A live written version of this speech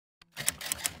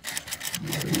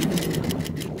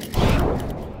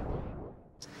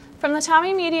From the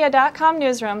TommyMedia.com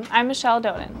newsroom, I'm Michelle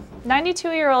Doden.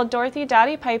 92-year-old Dorothy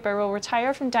Dottie Piper will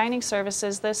retire from dining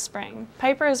services this spring.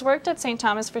 Piper has worked at St.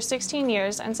 Thomas for 16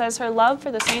 years and says her love for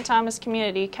the St. Thomas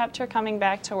community kept her coming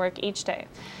back to work each day.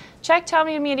 Check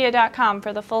TommyMedia.com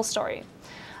for the full story.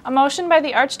 A motion by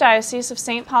the Archdiocese of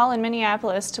St. Paul in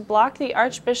Minneapolis to block the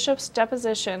Archbishop's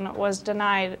deposition was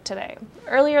denied today.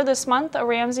 Earlier this month, a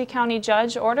Ramsey County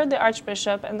judge ordered the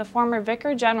Archbishop and the former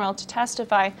Vicar General to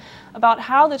testify about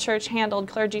how the church handled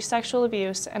clergy sexual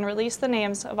abuse and release the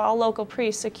names of all local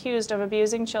priests accused of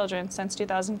abusing children since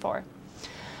 2004.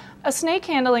 A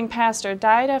snake-handling pastor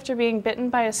died after being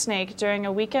bitten by a snake during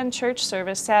a weekend church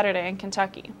service Saturday in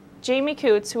Kentucky. Jamie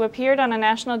Coots, who appeared on a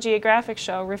National Geographic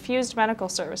show, refused medical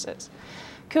services.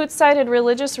 Coots cited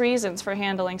religious reasons for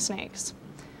handling snakes.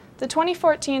 The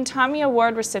 2014 Tommy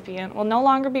Award recipient will no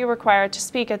longer be required to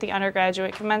speak at the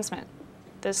undergraduate commencement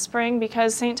this spring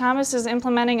because St. Thomas is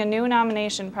implementing a new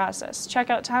nomination process.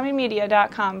 Check out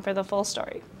TommyMedia.com for the full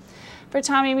story. For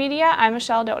Tommy Media, I'm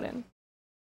Michelle Doden.